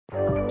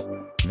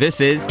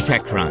This is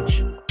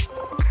TechCrunch.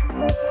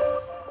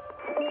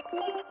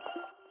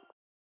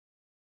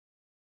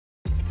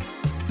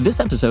 This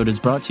episode is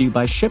brought to you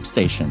by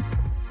ShipStation.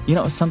 You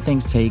know, some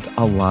things take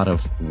a lot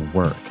of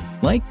work,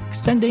 like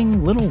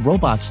sending little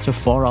robots to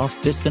far-off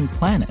distant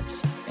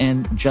planets.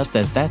 And just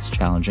as that's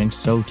challenging,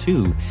 so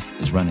too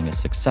is running a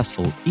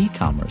successful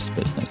e-commerce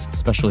business,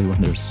 especially when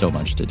there's so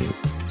much to do.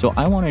 So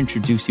I want to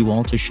introduce you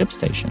all to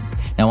ShipStation.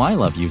 Now, I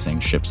love using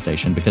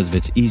ShipStation because of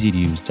its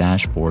easy-to-use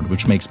dashboard,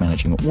 which makes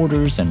managing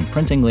orders and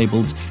printing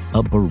labels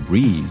a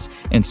breeze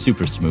and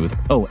super smooth.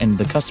 Oh, and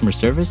the customer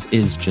service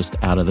is just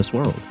out of this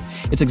world.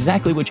 It's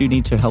exactly what you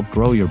need to help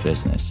grow your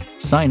business.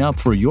 Sign up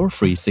for your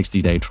free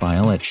 60-day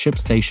trial at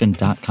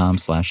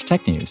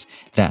shipstation.com/technews.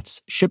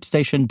 That's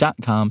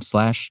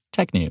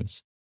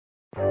shipstation.com/technews.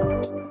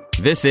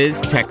 This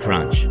is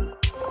TechCrunch.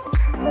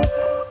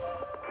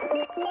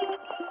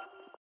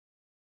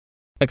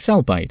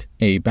 AccelByte,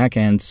 a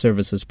backend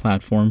services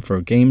platform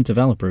for game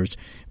developers,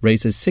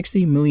 raises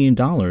 $60 million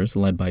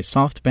led by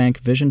SoftBank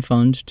Vision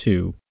Fund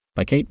 2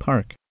 by Kate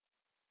Park.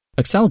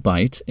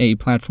 AccelByte, a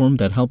platform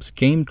that helps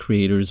game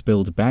creators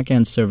build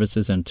backend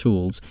services and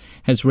tools,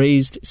 has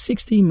raised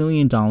 $60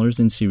 million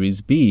in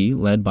Series B,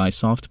 led by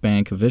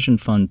SoftBank Vision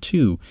Fund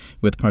 2,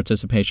 with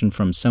participation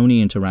from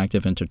Sony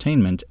Interactive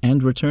Entertainment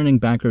and returning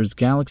backers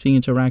Galaxy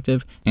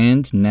Interactive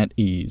and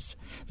NetEase.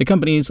 The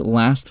company's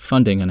last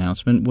funding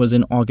announcement was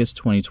in August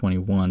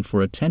 2021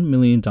 for a $10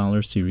 million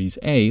Series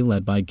A,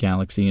 led by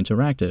Galaxy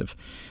Interactive.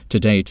 To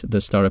date,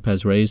 the startup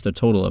has raised a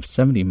total of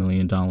 $70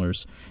 million.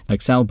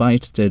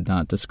 AccelByte did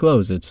not disclose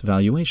its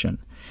valuation.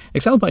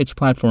 AccelByte's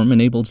platform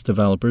enables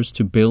developers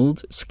to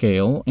build,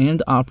 scale,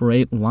 and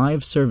operate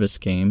live service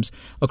games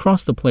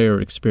across the player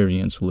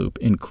experience loop,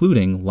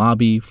 including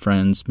lobby,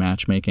 friends,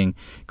 matchmaking,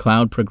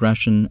 cloud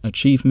progression,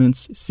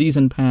 achievements,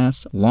 season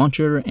pass,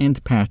 launcher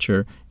and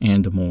patcher,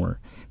 and more.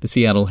 The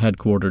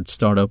Seattle-headquartered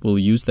startup will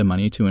use the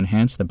money to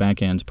enhance the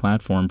back-end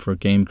platform for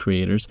game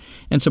creators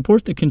and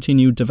support the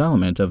continued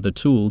development of the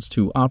tools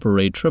to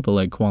operate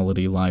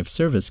AAA-quality live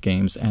service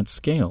games at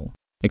scale.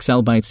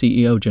 AccelByte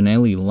CEO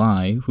Janelle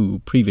Lai, who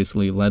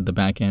previously led the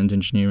back-end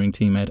engineering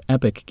team at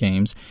Epic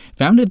Games,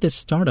 founded this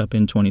startup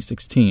in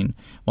 2016.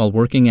 While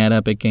working at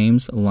Epic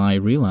Games, Lai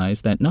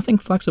realized that nothing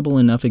flexible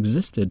enough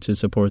existed to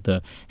support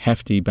the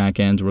hefty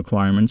back-end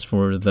requirements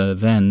for the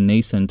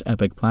then-nascent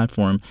Epic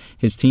platform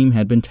his team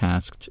had been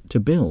tasked to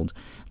build.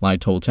 Lai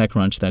told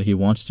TechCrunch that he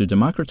wants to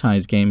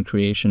democratize game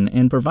creation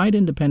and provide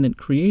independent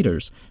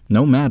creators,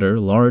 no matter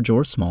large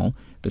or small,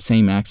 the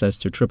same access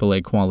to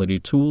AAA-quality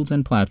tools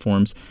and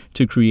platforms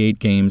to create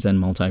games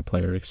and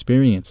multiplayer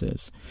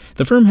experiences.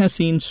 The firm has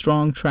seen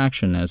strong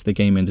traction as the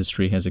game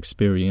industry has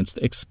experienced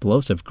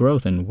explosive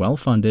growth in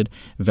well-funded,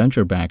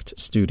 venture-backed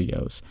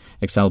studios.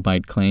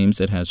 AccelByte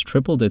claims it has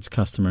tripled its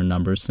customer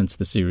numbers since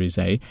the Series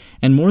A,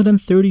 and more than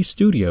 30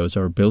 studios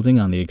are building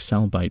on the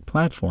AccelByte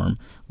platform,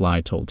 Lai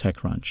told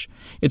TechCrunch.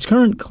 Its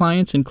current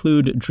clients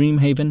include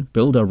Dreamhaven,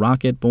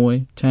 Build-A-Rocket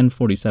Boy,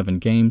 1047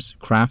 Games,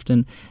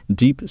 Krafton,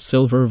 Deep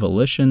Silver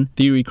Volition,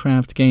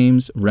 Theorycraft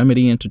Games,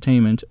 Remedy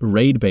Entertainment,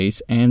 Raidbase,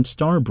 and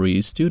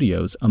Starbreeze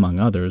Studios, among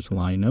others,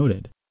 Lai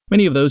noted.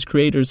 Many of those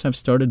creators have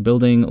started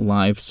building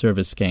live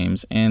service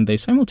games, and they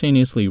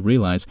simultaneously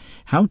realize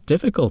how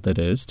difficult it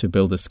is to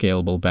build a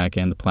scalable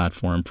back-end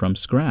platform from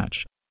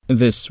scratch.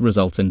 This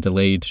results in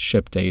delayed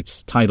ship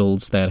dates,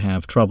 titles that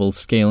have trouble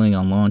scaling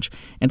on launch,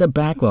 and a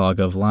backlog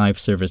of live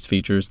service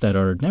features that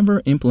are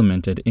never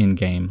implemented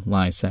in-game,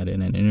 Lai said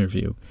in an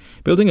interview.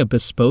 Building a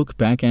bespoke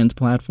back-end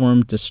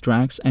platform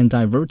distracts and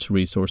diverts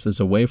resources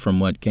away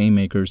from what game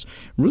makers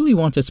really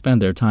want to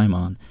spend their time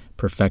on,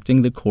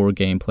 perfecting the core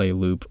gameplay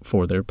loop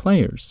for their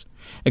players.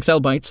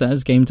 AccelByte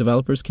says game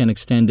developers can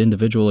extend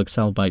individual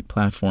AccelByte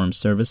platform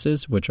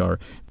services, which are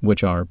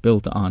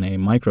built on a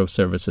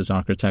microservices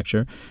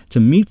architecture,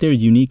 to meet their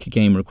unique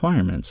game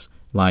requirements.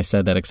 Lai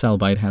said that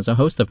AccelByte has a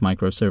host of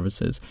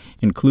microservices,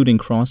 including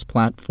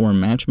cross-platform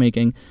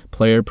matchmaking,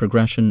 player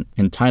progression,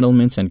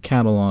 entitlements and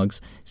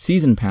catalogs,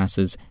 season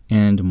passes,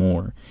 and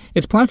more.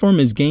 Its platform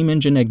is game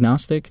engine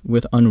agnostic,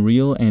 with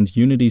Unreal and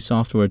Unity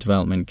software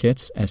development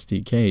kits,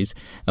 SDKs,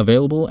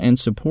 available, and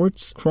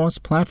supports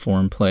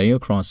cross-platform play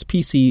across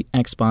PC,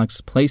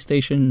 Xbox,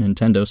 PlayStation,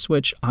 Nintendo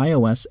Switch,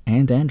 iOS,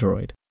 and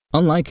Android.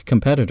 Unlike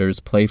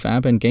competitors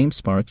PlayFab and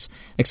GameSparks,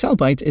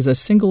 AccelByte is a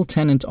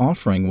single-tenant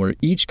offering where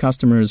each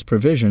customer is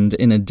provisioned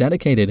in a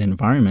dedicated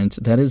environment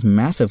that is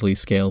massively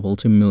scalable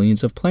to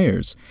millions of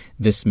players.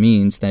 This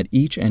means that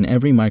each and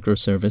every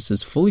microservice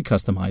is fully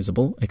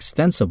customizable,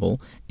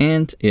 extensible,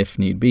 and, if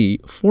need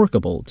be,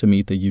 forkable to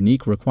meet the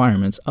unique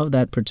requirements of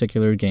that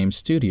particular game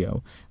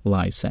studio,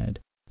 Lai said.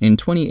 In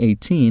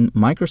 2018,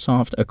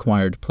 Microsoft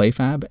acquired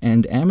PlayFab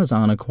and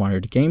Amazon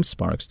acquired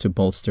GameSparks to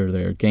bolster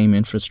their game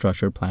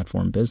infrastructure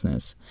platform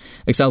business.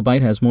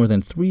 AccelByte has more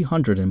than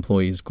 300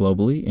 employees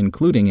globally,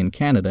 including in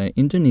Canada,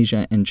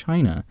 Indonesia, and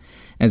China.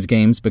 As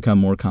games become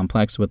more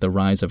complex with the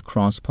rise of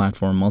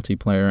cross-platform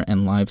multiplayer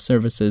and live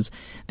services,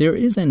 there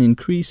is an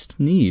increased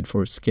need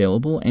for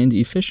scalable and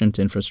efficient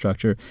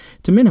infrastructure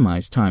to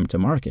minimize time to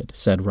market,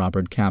 said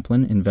Robert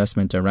Kaplan,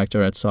 investment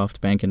director at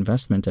SoftBank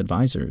Investment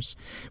Advisors.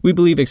 We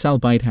believe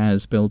AccelByte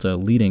has built a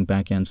leading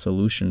backend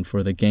solution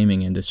for the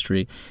gaming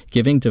industry,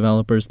 giving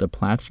developers the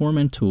platform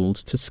and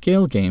tools to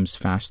scale games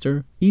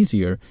faster,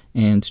 easier,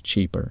 and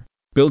cheaper.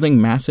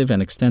 Building massive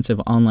and extensive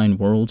online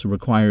worlds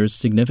requires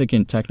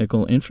significant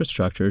technical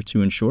infrastructure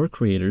to ensure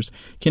creators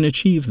can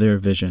achieve their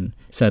vision,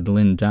 said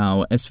Lin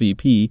Dao,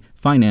 SVP,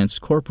 Finance,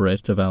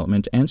 Corporate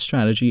Development, and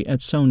Strategy at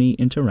Sony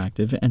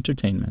Interactive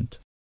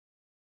Entertainment.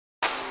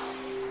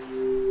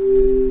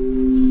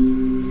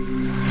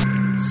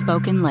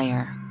 Spoken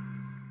Layer.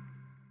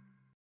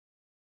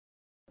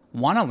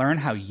 Want to learn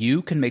how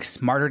you can make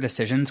smarter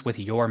decisions with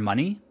your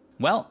money?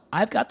 Well,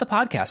 I've got the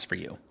podcast for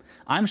you.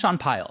 I'm Sean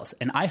Piles,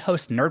 and I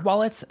host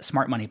NerdWallet's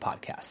Smart Money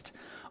Podcast.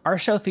 Our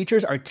show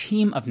features our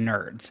team of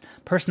nerds,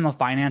 personal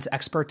finance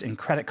experts in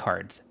credit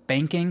cards,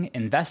 banking,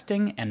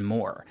 investing, and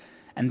more.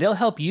 And they'll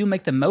help you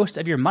make the most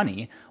of your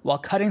money while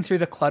cutting through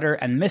the clutter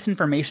and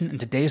misinformation in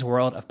today's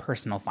world of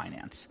personal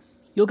finance.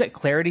 You'll get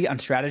clarity on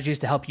strategies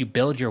to help you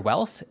build your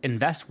wealth,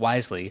 invest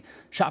wisely,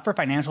 shop for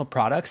financial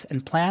products,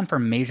 and plan for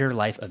major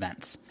life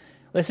events.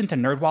 Listen to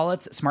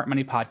NerdWallet's Smart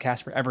Money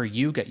Podcast wherever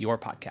you get your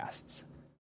podcasts.